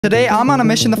Today, I'm on a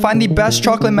mission to find the best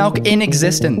chocolate milk in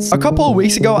existence. A couple of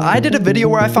weeks ago, I did a video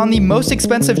where I found the most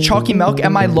expensive chalky milk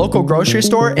at my local grocery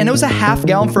store, and it was a half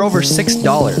gallon for over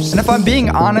 $6. And if I'm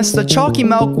being honest, the chalky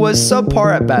milk was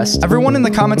subpar at best. Everyone in the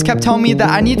comments kept telling me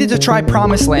that I needed to try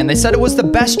Promised Land. They said it was the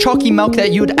best chalky milk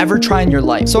that you'd ever try in your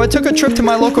life. So I took a trip to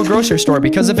my local grocery store,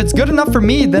 because if it's good enough for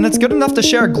me, then it's good enough to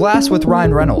share a glass with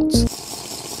Ryan Reynolds.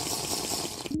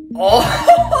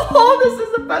 Oh, this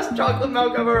is the best chocolate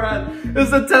milk I've ever had. This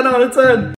is a 10 out of 10.